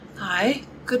Hi,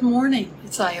 good morning.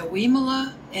 It's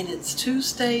Iowimala, and it's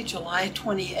Tuesday, July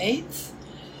 28th,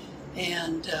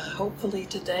 and hopefully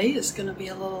today is going to be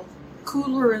a little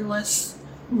cooler and less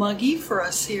muggy for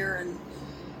us here in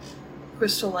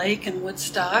Crystal Lake and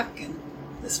Woodstock and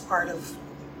this part of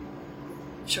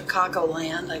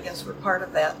Chicagoland. I guess we're part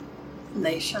of that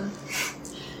nation.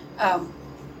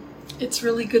 It's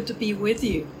really good to be with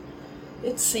you.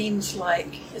 It seems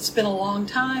like it's been a long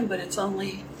time, but it's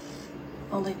only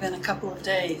been a couple of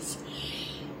days.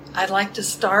 I'd like to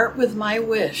start with my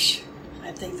wish.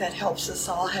 I think that helps us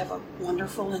all have a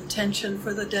wonderful intention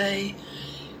for the day,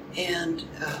 and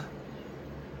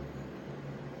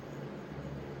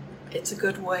it's a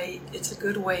good way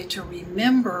to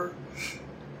remember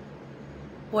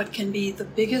what can be the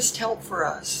biggest help for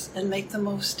us and make the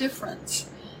most difference,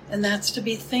 and that's to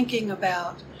be thinking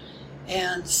about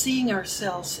and seeing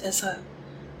ourselves as a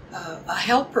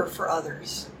helper for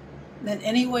others in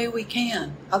any way we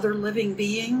can, other living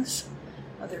beings,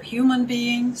 other human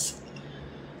beings.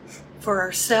 For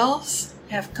ourselves,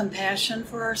 have compassion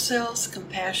for ourselves,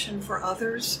 compassion for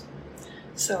others.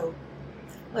 So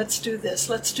let's do this.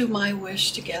 Let's do my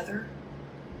wish together.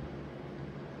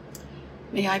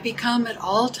 May I become at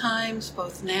all times,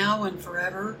 both now and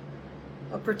forever,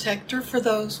 a protector for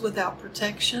those without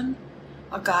protection,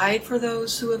 a guide for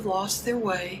those who have lost their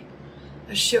way,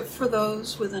 a ship for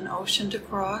those with an ocean to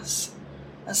cross,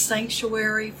 a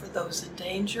sanctuary for those in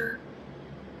danger,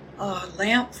 a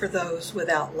lamp for those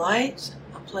without light,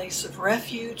 a place of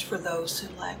refuge for those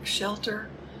who lack shelter,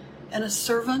 and a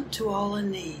servant to all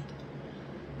in need.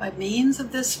 By means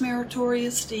of this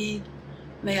meritorious deed,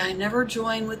 may I never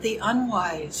join with the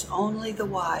unwise, only the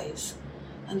wise,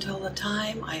 until the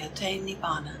time I attain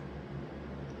Nibbana.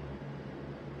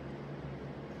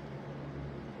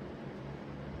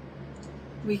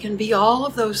 We can be all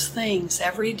of those things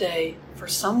every day for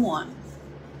someone.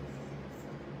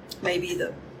 Maybe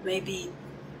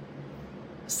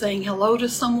saying hello to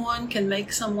someone can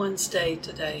make someone's day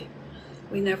today.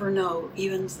 We never know.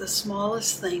 Even the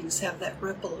smallest things have that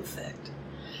ripple effect.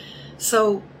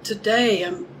 So today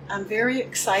I'm very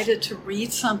excited to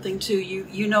read something to you.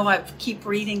 You know, I keep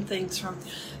reading things from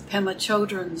Pema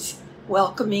Chodron's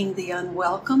Welcoming the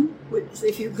Unwelcome.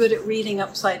 If you're good at reading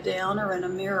upside down or in a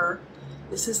mirror,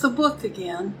 this is the book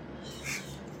again.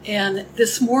 And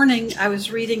this morning I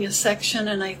was reading a section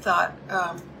and I thought,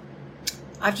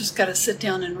 I've just got to sit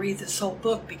down and read this whole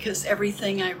book, because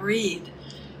everything I read,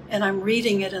 and I'm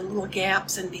reading it in little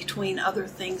gaps in between other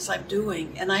things I'm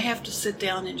doing, and I have to sit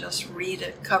down and just read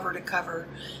it cover to cover,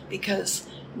 because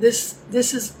this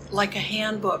is like a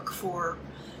handbook for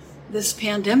this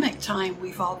pandemic time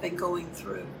we've all been going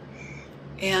through.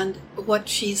 And what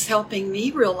she's helping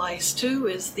me realize too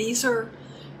is this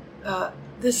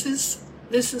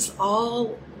is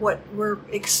all what we're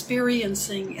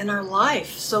experiencing in our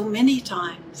life so many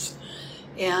times.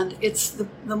 And it's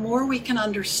the more we can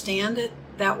understand it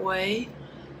that way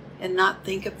and not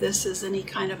think of this as any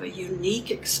kind of a unique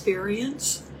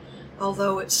experience,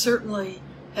 although it certainly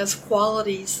has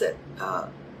qualities that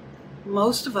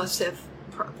most of us have,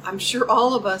 I'm sure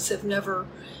all of us have never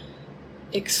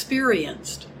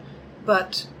experienced.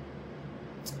 But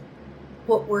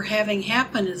what we're having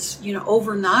happen is,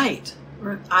 overnight.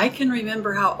 I can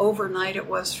remember how overnight it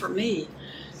was for me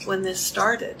when this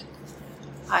started.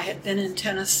 I had been in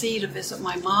Tennessee to visit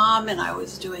my mom, and I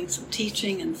was doing some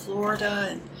teaching in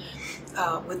Florida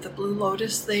and with the Blue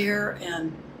Lotus there,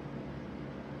 and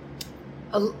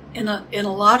a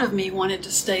lot of me wanted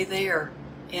to stay there,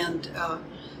 and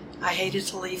I hated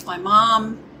to leave my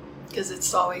mom because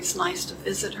it's always nice to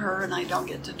visit her, and I don't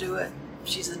get to do it.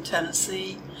 She's in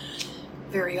Tennessee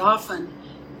very often,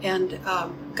 and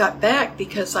got back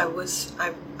because I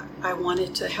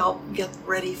wanted to help get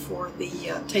ready for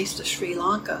the Taste of Sri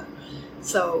Lanka.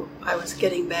 So I was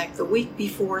getting back the week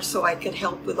before so I could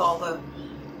help with all the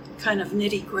kind of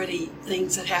nitty-gritty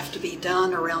things that have to be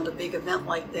done around a big event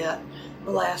like that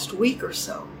the last week or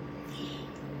so.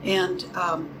 And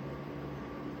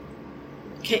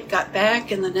Kate got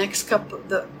back, and the next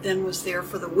then was there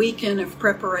for the weekend of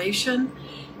preparation,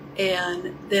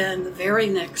 and then the very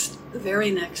next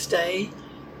day,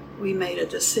 we made a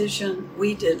decision.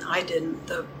 I didn't.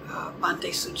 The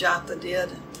Bhante Sujata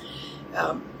did.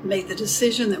 Made the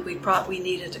decision that we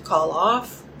needed to call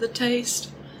off the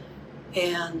taste,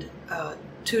 and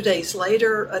 2 days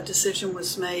later, a decision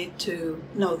was made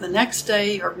the next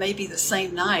day, or maybe the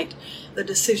same night, the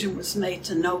decision was made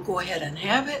to go ahead and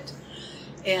have it.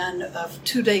 And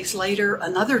 2 days later,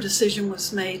 another decision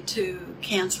was made to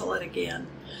cancel it again.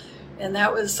 And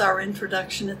that was our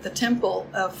introduction at the temple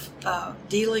of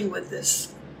dealing with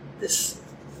this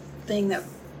thing that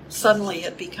suddenly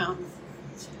had become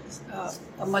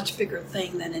a much bigger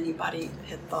thing than anybody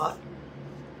had thought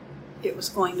it was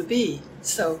going to be.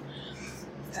 So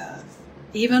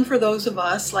even for those of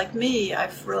us like me,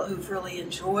 who've really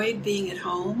enjoyed being at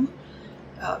home,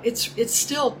 it's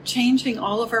still changing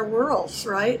all of our worlds,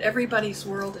 right? Everybody's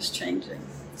world is changing.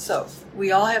 So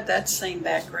we all have that same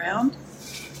background.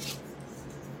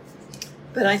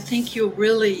 But I think you'll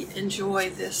really enjoy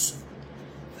this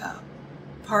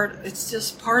part. It's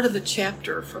just part of a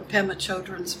chapter from Pema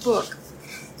Chodron's book.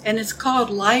 And it's called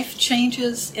Life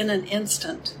Changes in an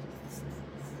Instant.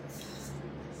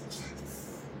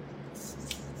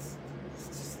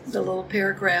 The little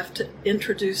paragraph to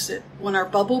introduce it. When our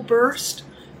bubble bursts,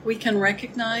 we can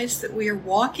recognize that we are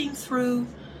walking through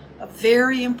a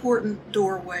very important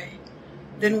doorway.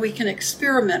 Then we can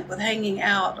experiment with hanging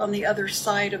out on the other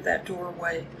side of that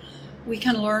doorway. We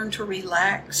can learn to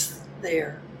relax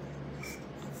there.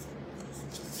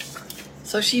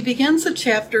 So she begins the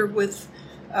chapter with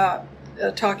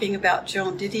talking about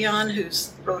Joan Didion,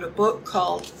 who's wrote a book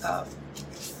called,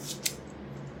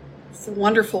 it's a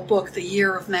wonderful book, The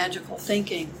Year of Magical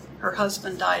Thinking. Her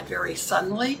husband died very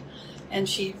suddenly, and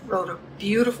she wrote a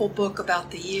beautiful book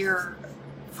about the year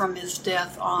from his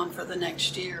death on for the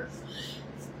next year,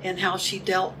 and how she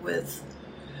dealt with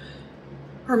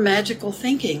her magical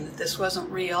thinking, that this wasn't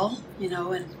real,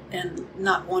 and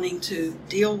not wanting to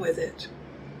deal with it.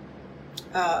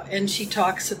 And she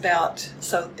talks about,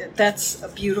 so that's a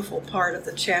beautiful part of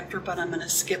the chapter, but I'm going to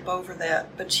skip over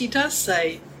that. But she does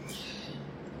say,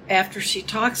 after she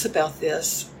talks about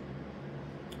this,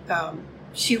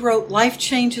 she wrote, "Life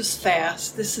changes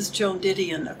fast." This is Joan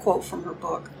Didion, a quote from her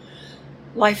book.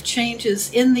 "Life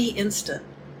changes in the instant.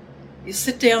 You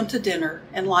sit down to dinner,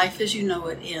 and life as you know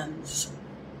it ends."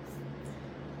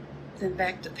 Then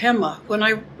back to Pema. "When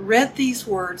I read these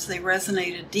words, they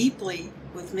resonated deeply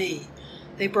with me.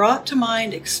 They brought to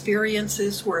mind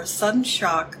experiences where a sudden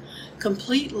shock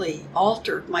completely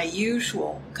altered my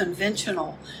usual,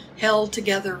 conventional,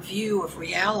 held-together view of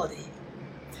reality.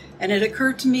 And it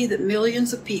occurred to me that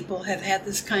millions of people have had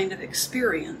this kind of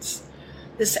experience,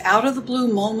 this out-of-the-blue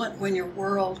moment when your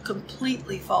world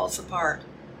completely falls apart.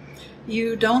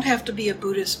 You don't have to be a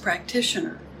Buddhist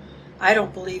practitioner. I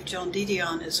don't believe Joan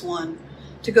Didion is one,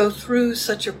 to go through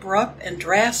such abrupt and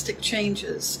drastic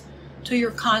changes to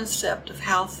your concept of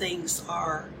how things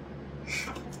are."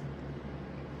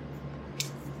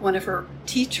 One of her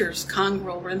teachers,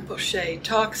 Kangro Rinpoche,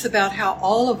 talks about how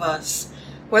all of us,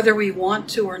 whether we want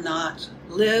to or not,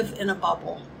 live in a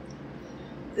bubble.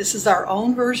 This is our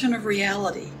own version of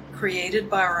reality, created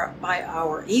by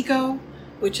our ego,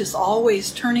 which is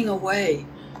always turning away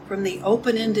from the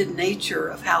open-ended nature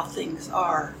of how things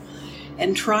are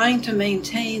and trying to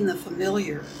maintain the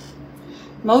familiar.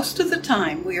 Most of the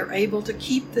time, we are able to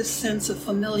keep this sense of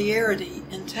familiarity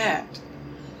intact.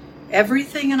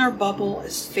 Everything in our bubble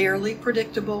is fairly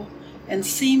predictable and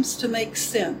seems to make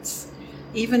sense.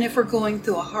 Even if we're going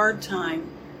through a hard time,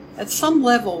 at some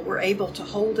level we're able to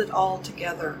hold it all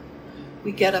together.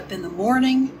 We get up in the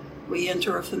morning, we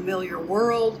enter a familiar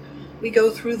world, we go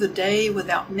through the day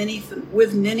with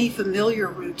many familiar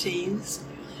routines,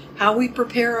 how we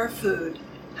prepare our food,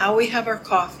 how we have our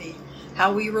coffee,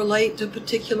 how we relate to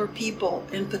particular people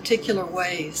in particular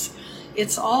ways.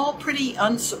 It's all pretty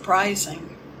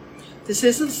unsurprising. This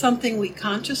isn't something we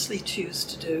consciously choose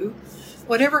to do.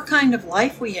 Whatever kind of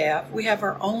life we have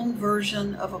our own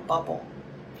version of a bubble.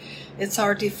 It's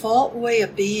our default way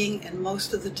of being, and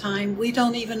most of the time we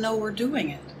don't even know we're doing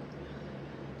it.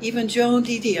 Even Joan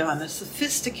Didion, a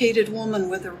sophisticated woman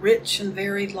with a rich and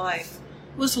varied life,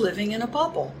 was living in a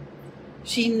bubble.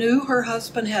 She knew her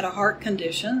husband had a heart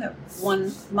condition that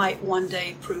might one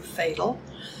day prove fatal,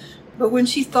 but when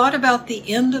she thought about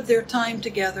the end of their time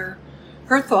together,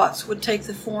 her thoughts would take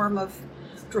the form of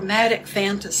dramatic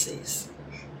fantasies.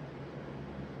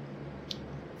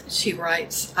 She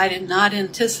writes, "I did not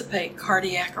anticipate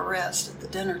cardiac arrest at the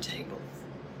dinner table."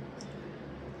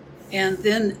 And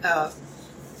then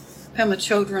Pema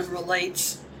Chodron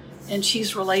relates, and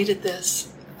she's related this,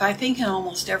 I think, in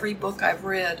almost every book I've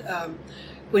read,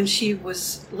 when she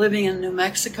was living in New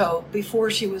Mexico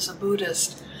before she was a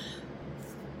Buddhist.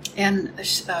 And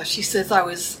she says, I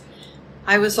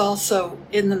was also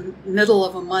in the middle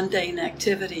of a mundane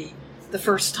activity the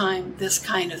first time this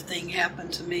kind of thing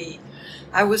happened to me.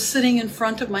 I was sitting in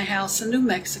front of my house in New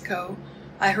Mexico.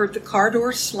 I heard the car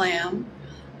door slam.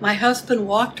 My husband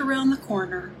walked around the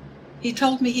corner. He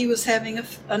told me he was having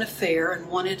an affair and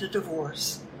wanted a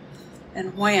divorce.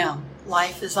 And wham,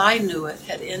 life as I knew it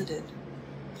had ended.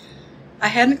 I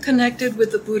hadn't connected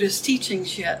with the Buddhist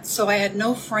teachings yet, so I had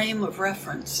no frame of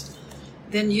reference.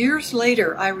 Then years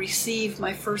later, I received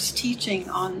my first teaching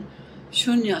on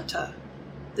shunyata.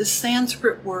 This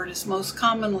Sanskrit word is most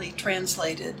commonly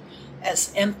translated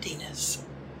as emptiness.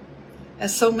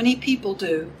 As so many people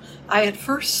do, I at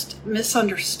first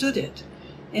misunderstood it.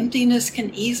 Emptiness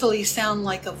can easily sound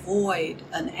like a void,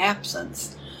 an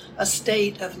absence, a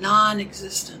state of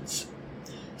non-existence.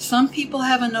 Some people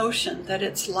have a notion that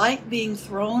it's like being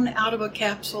thrown out of a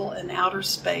capsule in outer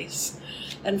space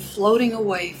and floating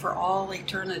away for all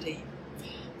eternity.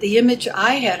 The image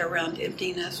I had around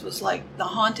emptiness was like the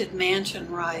Haunted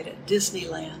Mansion ride at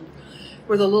Disneyland,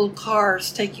 where the little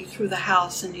cars take you through the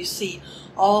house and you see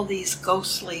all these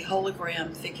ghostly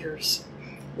hologram figures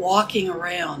walking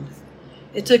around.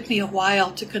 It took me a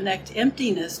while to connect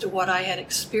emptiness to what I had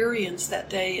experienced that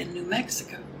day in New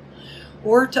Mexico,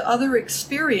 or to other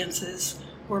experiences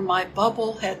where my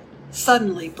bubble had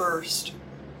suddenly burst.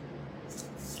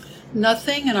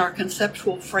 Nothing in our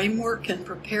conceptual framework can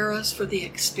prepare us for the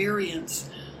experience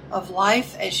of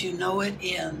life as you know it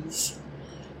ends.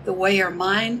 The way our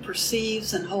mind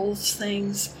perceives and holds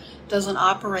things doesn't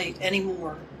operate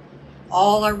anymore.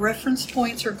 All our reference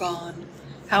points are gone.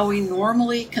 How we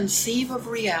normally conceive of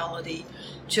reality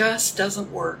just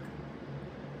doesn't work.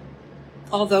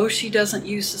 Although she doesn't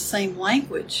use the same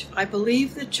language, I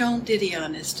believe that Joan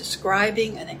Didion is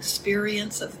describing an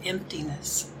experience of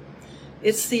emptiness.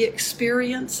 It's the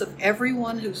experience of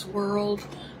everyone whose world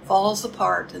falls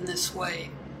apart in this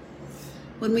way.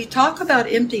 When we talk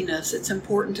about emptiness, it's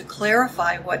important to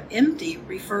clarify what empty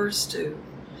refers to.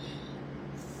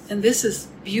 And this is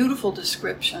a beautiful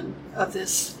description of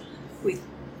this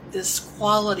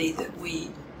quality that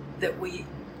we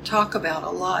talk about a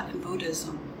lot in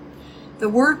Buddhism. The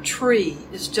word tree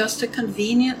is just a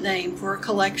convenient name for a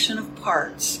collection of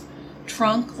parts,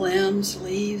 trunk, limbs,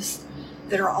 leaves,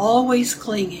 that are always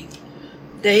clinging,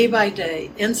 day by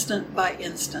day, instant by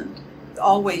instant,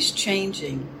 always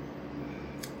changing,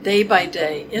 day by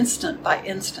day, instant by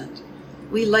instant.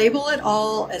 We label it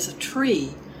all as a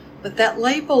tree, but that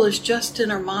label is just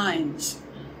in our minds.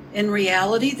 In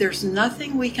reality, there's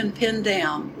nothing we can pin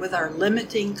down with our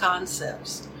limiting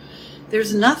concepts.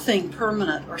 There's nothing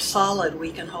permanent or solid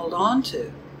we can hold on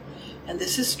to. And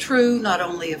this is true not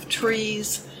only of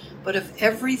trees, but of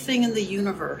everything in the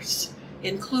universe,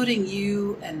 including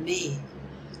you and me.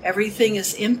 Everything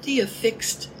is empty of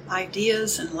fixed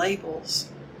ideas and labels.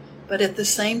 But at the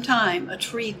same time, a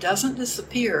tree doesn't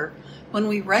disappear when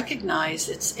we recognize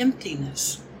its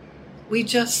emptiness. We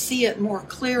just see it more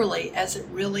clearly as it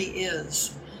really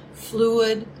is,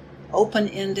 fluid,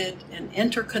 open-ended, and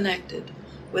interconnected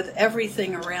with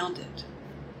everything around it.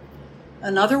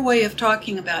 Another way of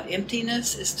talking about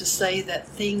emptiness is to say that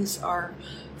things are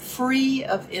free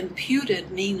of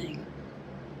imputed meaning.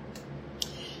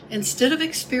 Instead of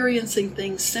experiencing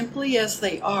things simply as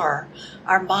they are,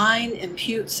 our mind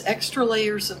imputes extra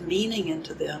layers of meaning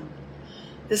into them.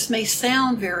 This may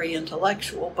sound very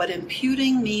intellectual, but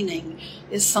imputing meaning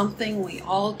is something we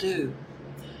all do,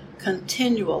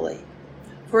 continually.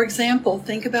 For example,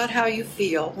 think about how you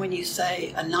feel when you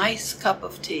say a nice cup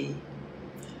of tea.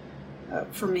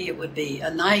 For me, it would be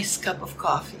a nice cup of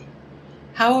coffee.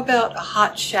 How about a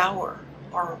hot shower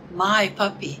or my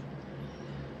puppy?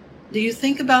 Do you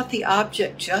think about the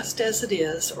object just as it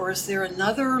is, or is there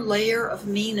another layer of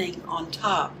meaning on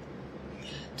top?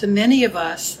 To many of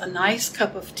us, a nice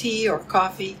cup of tea or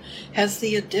coffee has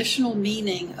the additional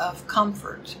meaning of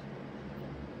comfort.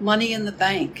 Money in the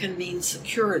bank can mean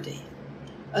security.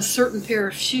 A certain pair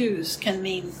of shoes can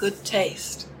mean good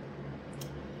taste.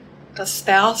 A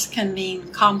spouse can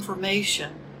mean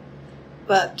confirmation.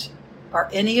 But are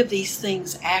any of these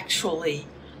things actually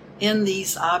in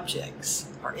these objects?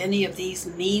 Are any of these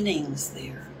meanings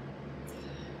there?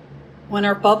 When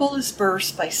our bubble is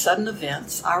burst by sudden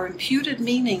events, our imputed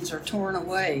meanings are torn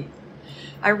away.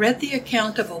 I read the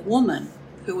account of a woman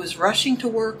who was rushing to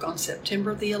work on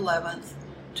September the 11th,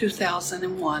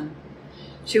 2001.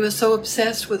 She was so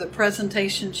obsessed with a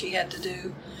presentation she had to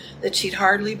do that she'd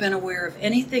hardly been aware of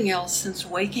anything else since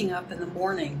waking up in the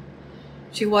morning.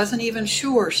 She wasn't even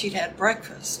sure she'd had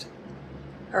breakfast.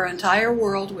 Her entire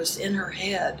world was in her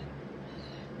head.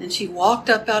 Then she walked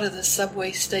up out of the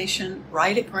subway station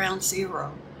right at ground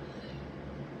zero,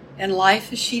 and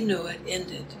life as she knew it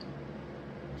ended.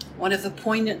 One of the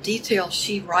poignant details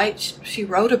she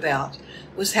wrote about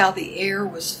was how the air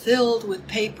was filled with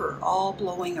paper all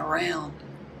blowing around.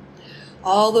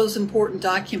 All those important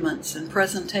documents and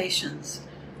presentations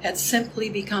had simply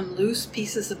become loose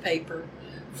pieces of paper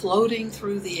floating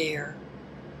through the air.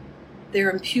 Their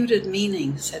imputed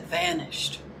meanings had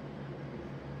vanished.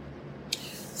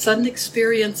 Sudden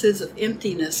experiences of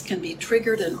emptiness can be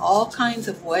triggered in all kinds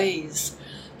of ways.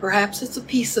 Perhaps it's a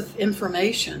piece of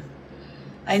information.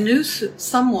 I knew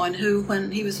someone who,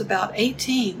 when he was about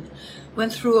 18,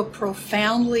 went through a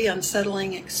profoundly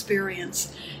unsettling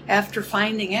experience after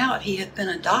finding out he had been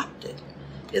adopted.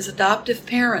 His adoptive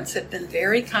parents had been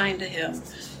very kind to him,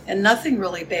 and nothing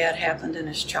really bad happened in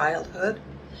his childhood.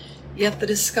 Yet the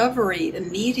discovery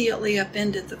immediately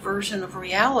upended the version of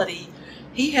reality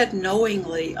he had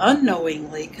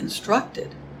unknowingly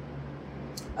constructed.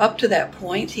 Up to that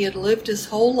point, he had lived his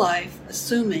whole life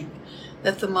assuming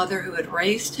that the mother who had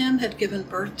raised him had given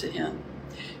birth to him,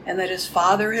 and that his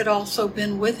father had also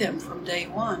been with him from day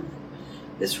one.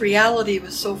 This reality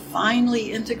was so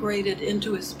finely integrated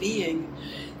into his being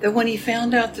that when he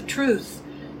found out the truth,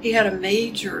 he had a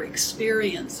major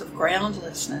experience of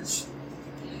groundlessness.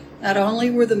 Not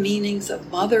only were the meanings of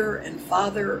mother and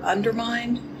father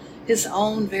undermined, his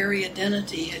own very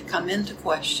identity had come into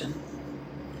question.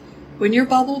 When your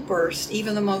bubble bursts,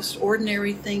 even the most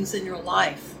ordinary things in your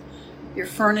life, your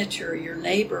furniture, your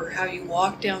neighbor, how you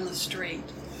walk down the street,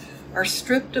 are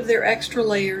stripped of their extra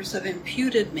layers of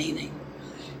imputed meaning.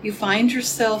 You find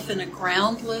yourself in a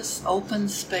groundless, open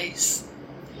space.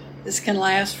 This can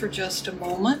last for just a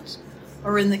moment,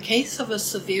 or in the case of a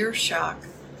severe shock,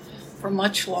 for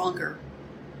much longer.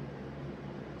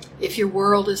 If your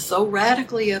world is so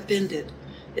radically upended,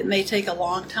 it may take a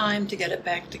long time to get it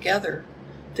back together,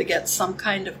 to get some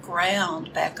kind of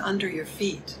ground back under your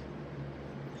feet.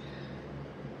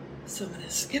 So I'm going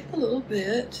to skip a little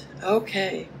bit.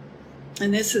 Okay.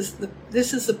 And this is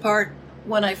the part,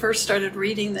 when I first started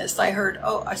reading this,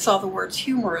 I saw the words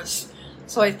humorous.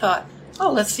 So I thought,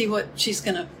 let's see what she's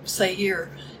going to say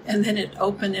here. And then it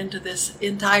opened into this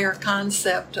entire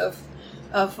concept of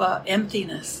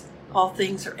emptiness. All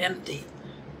things are empty.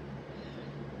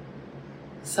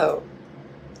 So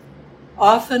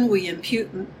often we impute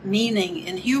meaning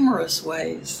in humorous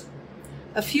ways.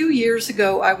 A few years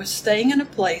ago, I was staying in a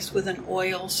place with an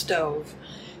oil stove.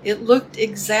 It looked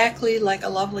exactly like a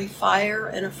lovely fire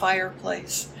in a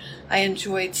fireplace. I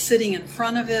enjoyed sitting in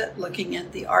front of it, looking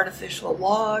at the artificial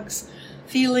logs,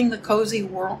 feeling the cozy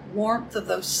warmth of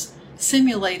those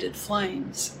simulated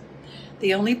flames.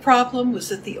 The only problem was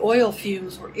that the oil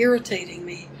fumes were irritating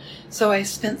me, so I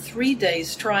spent 3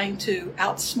 days trying to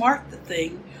outsmart the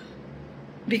thing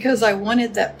because I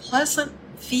wanted that pleasant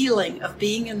feeling of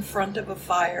being in front of a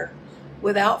fire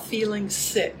without feeling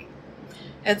sick.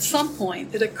 At some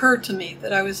point, it occurred to me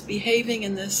that I was behaving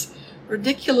in this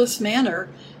ridiculous manner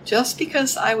just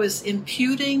because I was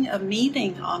imputing a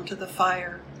meaning onto the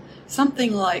fire,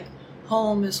 something like,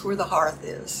 home is where the hearth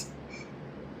is.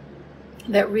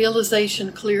 That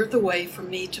realization cleared the way for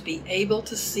me to be able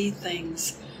to see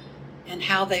things and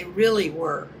how they really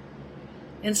were.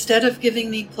 Instead of giving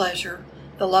me pleasure,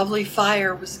 the lovely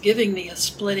fire was giving me a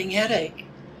splitting headache.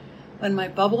 When my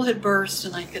bubble had burst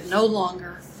and I could no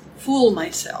longer fool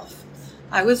myself,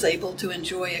 I was able to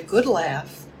enjoy a good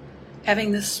laugh.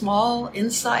 Having this small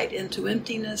insight into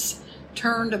emptiness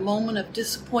turned a moment of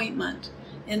disappointment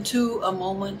into a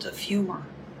moment of humor.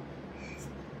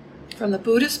 From the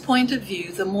Buddhist point of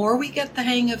view, the more we get the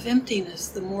hang of emptiness,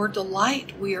 the more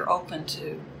delight we are open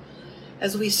to.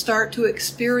 As we start to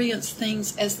experience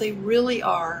things as they really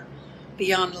are,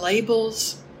 beyond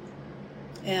labels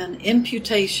and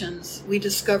imputations, we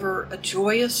discover a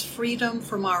joyous freedom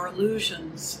from our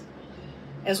illusions.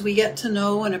 As we get to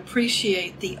know and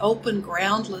appreciate the open,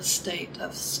 groundless state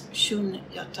of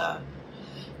shunyata,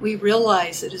 we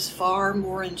realize it is far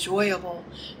more enjoyable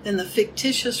than the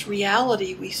fictitious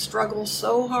reality we struggle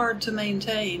so hard to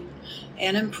maintain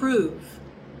and improve.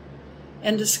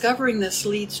 And discovering this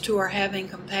leads to our having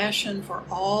compassion for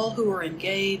all who are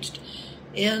engaged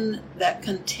in that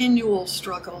continual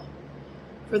struggle.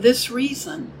 For this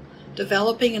reason,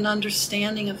 developing an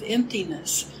understanding of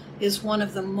emptiness is one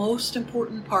of the most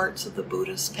important parts of the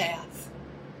Buddhist path.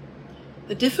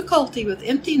 The difficulty with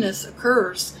emptiness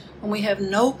occurs when we have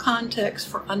no context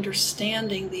for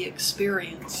understanding the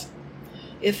experience.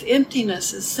 If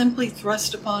emptiness is simply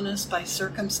thrust upon us by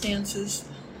circumstances,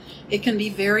 it can be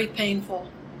very painful,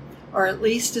 or at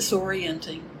least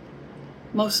disorienting.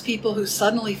 Most people who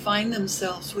suddenly find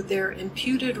themselves with their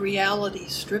imputed reality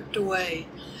stripped away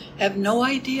have no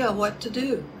idea what to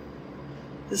do.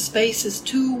 The space is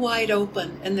too wide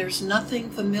open and there's nothing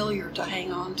familiar to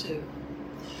hang on to.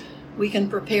 We can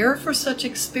prepare for such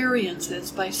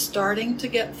experiences by starting to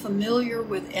get familiar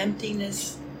with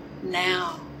emptiness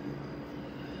now.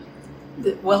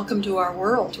 Welcome to our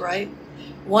world, right?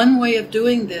 One way of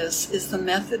doing this is the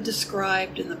method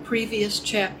described in the previous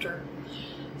chapter.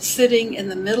 sitting in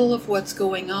the middle of what's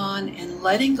going on and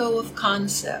letting go of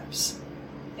concepts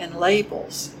and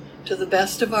labels to the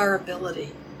best of our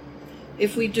ability.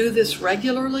 If we do this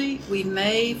regularly, we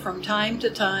may, from time to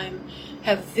time,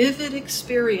 have vivid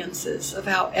experiences of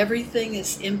how everything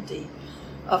is empty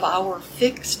of our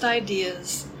fixed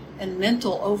ideas and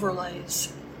mental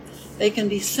overlays. They can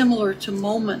be similar to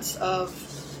moments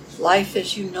of life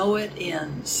as you know it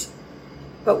ends,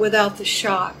 but without the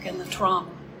shock and the trauma.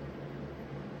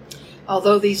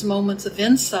 Although these moments of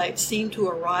insight seem to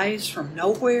arise from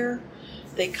nowhere,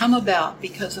 they come about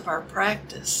because of our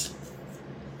practice,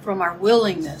 from our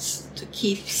willingness to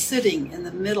keep sitting in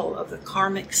the middle of the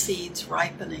karmic seeds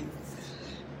ripening.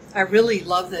 I really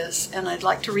love this, and I'd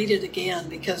like to read it again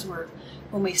because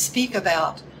when we speak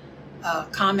about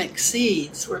karmic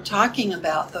seeds, we're talking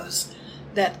about those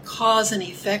that cause and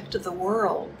effect of the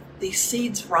world. These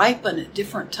seeds ripen at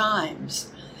different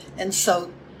times, and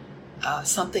so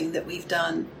something that we've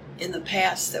done in the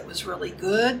past that was really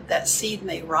good, that seed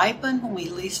may ripen when we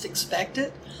least expect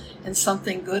it, and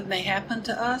something good may happen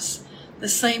to us. The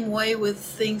same way with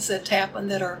things that happen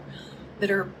that are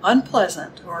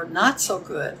unpleasant or not so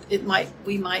good.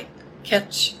 We might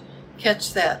catch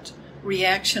that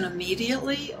reaction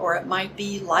immediately, or it might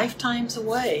be lifetimes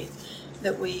away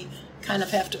that we kind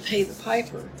of have to pay the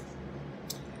piper.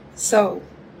 So,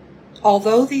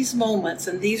 although these moments,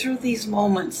 and these are these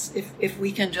moments, if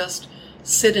we can just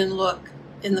sit and look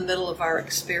in the middle of our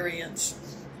experience,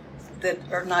 that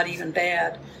are not even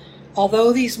bad,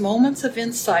 although these moments of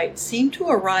insight seem to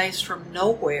arise from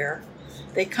nowhere,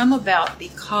 they come about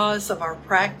because of our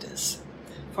practice,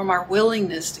 from our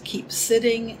willingness to keep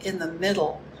sitting in the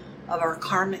middle of our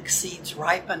karmic seeds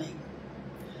ripening.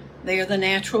 They are the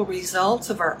natural results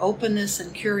of our openness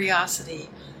and curiosity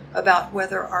about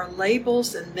whether our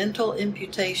labels and mental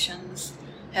imputations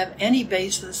have any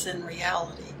basis in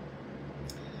reality.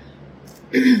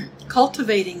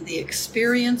 Cultivating the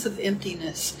experience of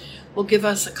emptiness will give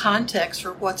us a context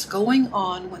for what's going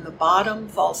on when the bottom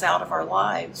falls out of our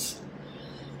lives.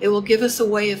 It will give us a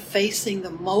way of facing the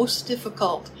most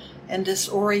difficult and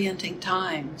disorienting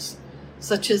times,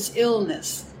 such as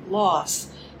illness, loss,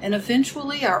 and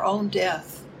eventually our own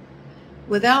death,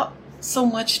 without so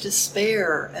much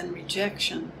despair and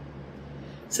rejection.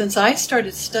 Since I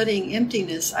started studying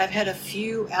emptiness, I've had a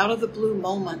few out-of-the-blue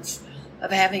moments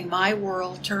of having my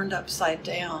world turned upside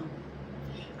down.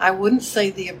 I wouldn't say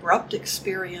the abrupt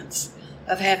experience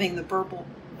of having the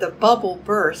bubble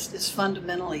burst is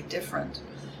fundamentally different,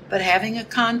 but having a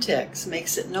context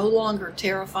makes it no longer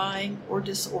terrifying or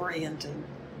disorienting.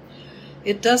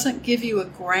 It doesn't give you a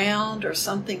ground or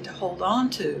something to hold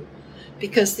on to,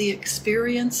 because the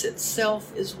experience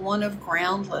itself is one of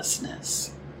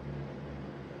groundlessness.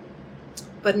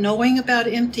 But knowing about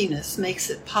emptiness makes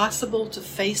it possible to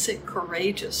face it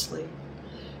courageously.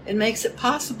 It makes it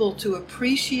possible to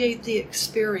appreciate the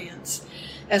experience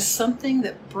as something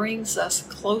that brings us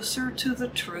closer to the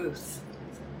truth.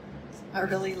 I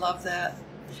really love that.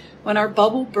 When our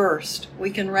bubble bursts, we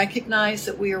can recognize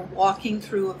that we are walking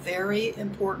through a very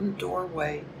important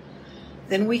doorway.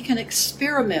 Then we can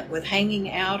experiment with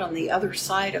hanging out on the other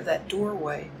side of that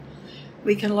doorway.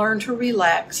 We can learn to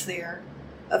relax there.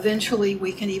 Eventually,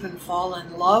 we can even fall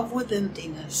in love with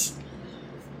emptiness.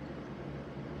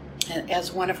 And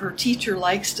as one of her teachers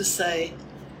likes to say,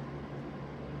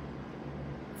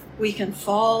 we can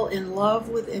fall in love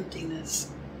with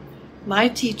emptiness. My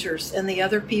teachers and the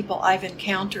other people I've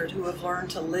encountered who have learned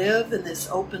to live in this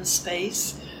open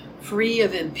space, free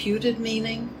of imputed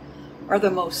meaning, are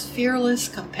the most fearless,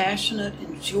 compassionate,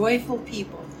 and joyful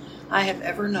people I have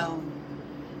ever known.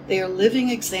 They are living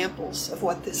examples of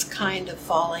what this kind of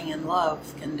falling in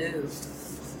love can do.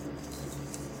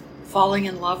 Falling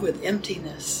in love with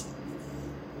emptiness.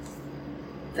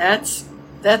 That's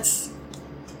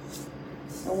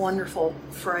a wonderful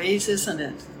phrase, isn't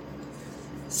it?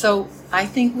 So I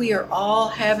think we are all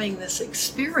having this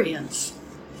experience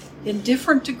in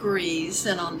different degrees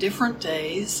and on different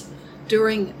days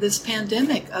during this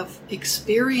pandemic of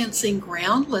experiencing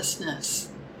groundlessness.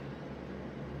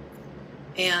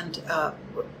 And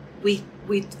we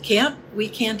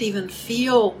can't even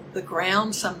feel the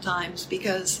ground sometimes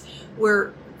because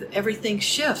everything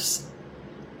shifts.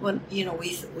 When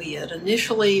we had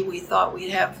initially we thought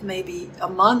we'd have maybe a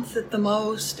month at the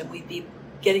most, and we'd be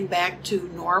getting back to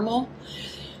normal,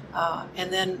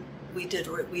 and then we did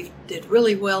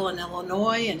really well in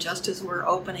Illinois, and just as we're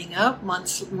opening up,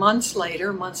 months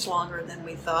later, months longer than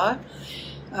we thought,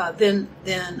 then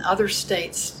other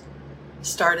states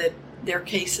their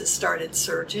cases started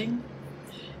surging,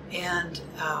 and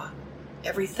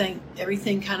everything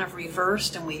kind of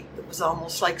reversed, and it was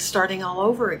almost like starting all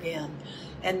over again.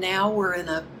 And now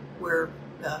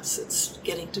it's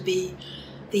getting to be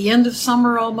the end of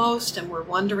summer almost, and we're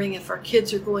wondering if our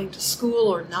kids are going to school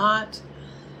or not,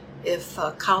 if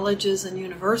colleges and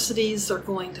universities are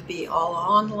going to be all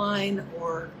online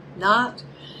or not.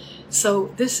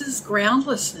 So this is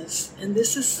groundlessness, and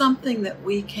this is something that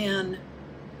we can,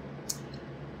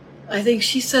 I think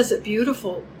she says it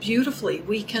beautifully,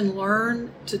 we can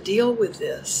learn to deal with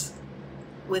this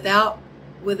without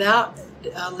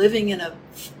living in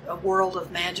a world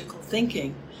of magical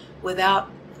thinking, without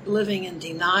living in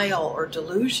denial or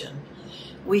delusion.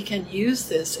 We can use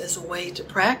this as a way to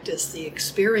practice the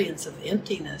experience of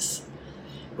emptiness,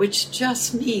 which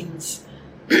just means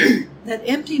that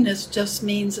emptiness just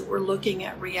means that we're looking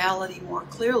at reality more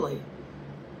clearly.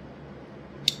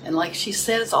 And like she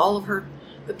says, all of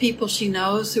the people she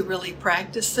knows who really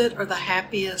practice it are the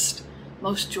happiest,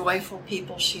 most joyful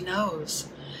people she knows,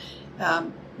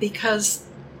 because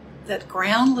that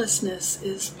groundlessness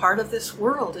is part of this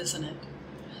world, isn't it?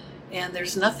 And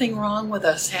there's nothing wrong with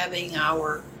us having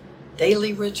our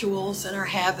daily rituals and our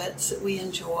habits that we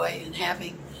enjoy and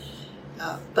having,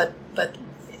 but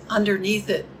underneath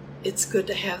it, it's good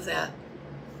to have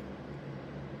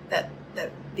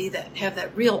have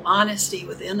that real honesty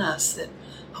within us that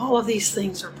all of these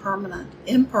things are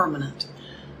impermanent.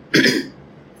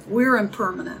 We're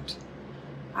impermanent.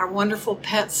 Our wonderful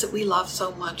pets that we love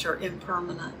so much are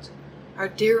impermanent. Our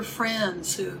dear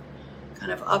friends who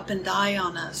kind of up and die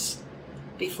on us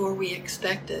before we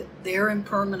expect it, they're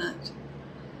impermanent.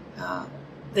 Our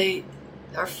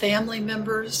family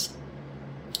members,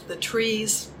 the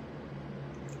trees,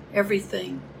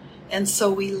 everything. And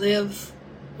so we live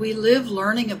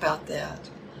learning about that.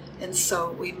 And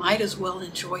so we might as well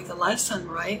enjoy the lesson,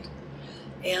 right?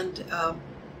 And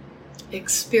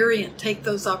take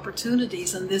those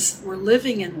opportunities, and we're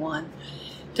living in one.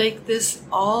 Take this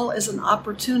all as an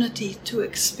opportunity to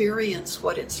experience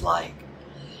what it's like,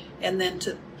 and then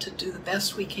to do the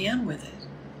best we can with it.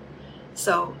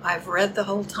 So I've read the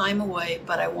whole time away,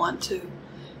 but I want to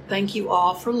thank you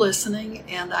all for listening,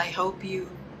 and I hope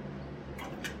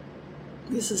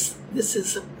this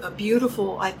is a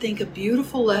beautiful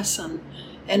lesson,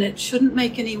 and it shouldn't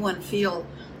make anyone feel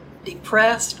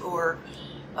depressed or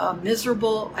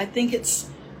miserable. I think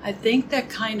that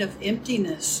kind of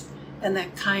emptiness and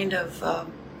that kind of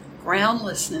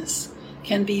groundlessness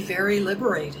can be very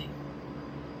liberating.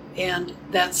 And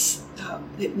that's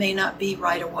it may not be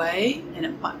right away, and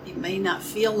it may not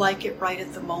feel like it right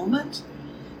at the moment,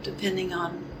 depending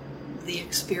on the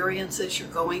experiences you're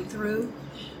going through.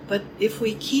 But if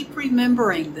we keep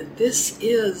remembering that this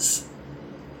is,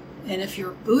 and if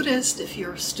you're Buddhist, if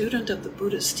you're a student of the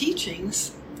Buddhist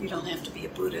teachings, you don't have to be a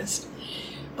Buddhist,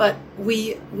 but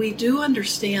we do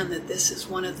understand that this is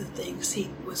one of the things he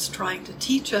was trying to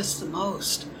teach us the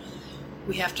most.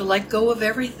 We have to let go of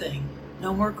everything.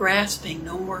 No more grasping,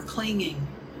 no more clinging,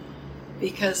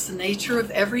 because the nature of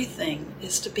everything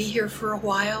is to be here for a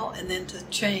while and then to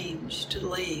change, to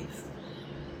leave.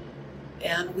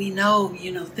 And we know,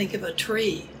 think of a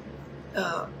tree.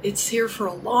 It's here for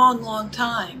a long, long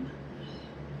time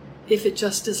if it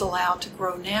just is allowed to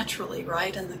grow naturally,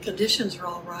 right? And the conditions are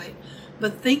all right.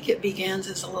 But think it begins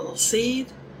as a little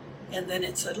seed, and then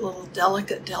it's a little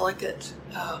delicate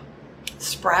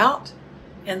sprout,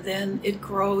 and then it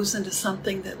grows into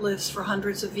something that lives for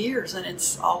hundreds of years, and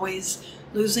it's always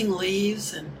losing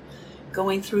leaves and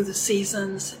going through the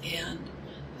seasons and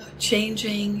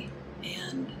changing,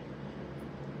 and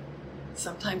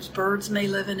sometimes birds may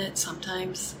live in it,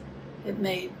 sometimes it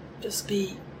may just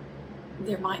be,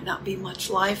 there might not be much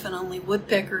life and only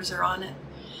woodpeckers are on it.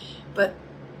 But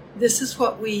this is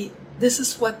what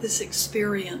this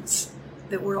experience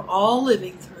that we're all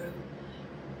living through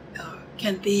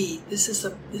can be. This is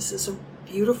a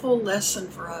beautiful lesson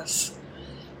for us,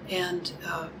 and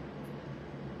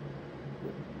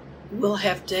we'll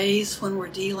have days when we're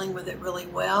dealing with it really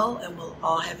well, and we'll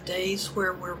all have days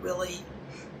where we're really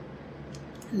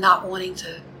not wanting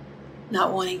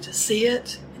to see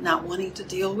it, not wanting to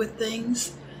deal with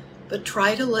things. But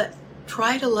try to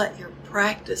let your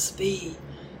practice be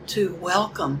to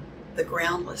welcome the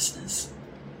groundlessness,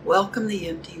 welcome the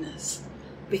emptiness,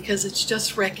 because it's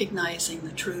just recognizing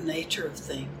the true nature of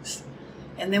things.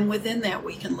 And then within that,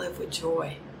 we can live with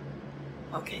joy.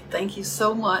 Okay, thank you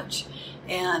so much.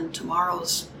 And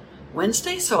tomorrow's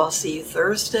Wednesday, so I'll see you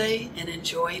Thursday, and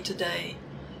enjoy today,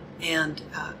 and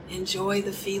enjoy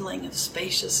the feeling of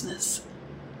spaciousness.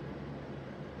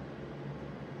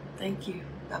 Thank you.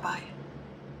 Bye-bye.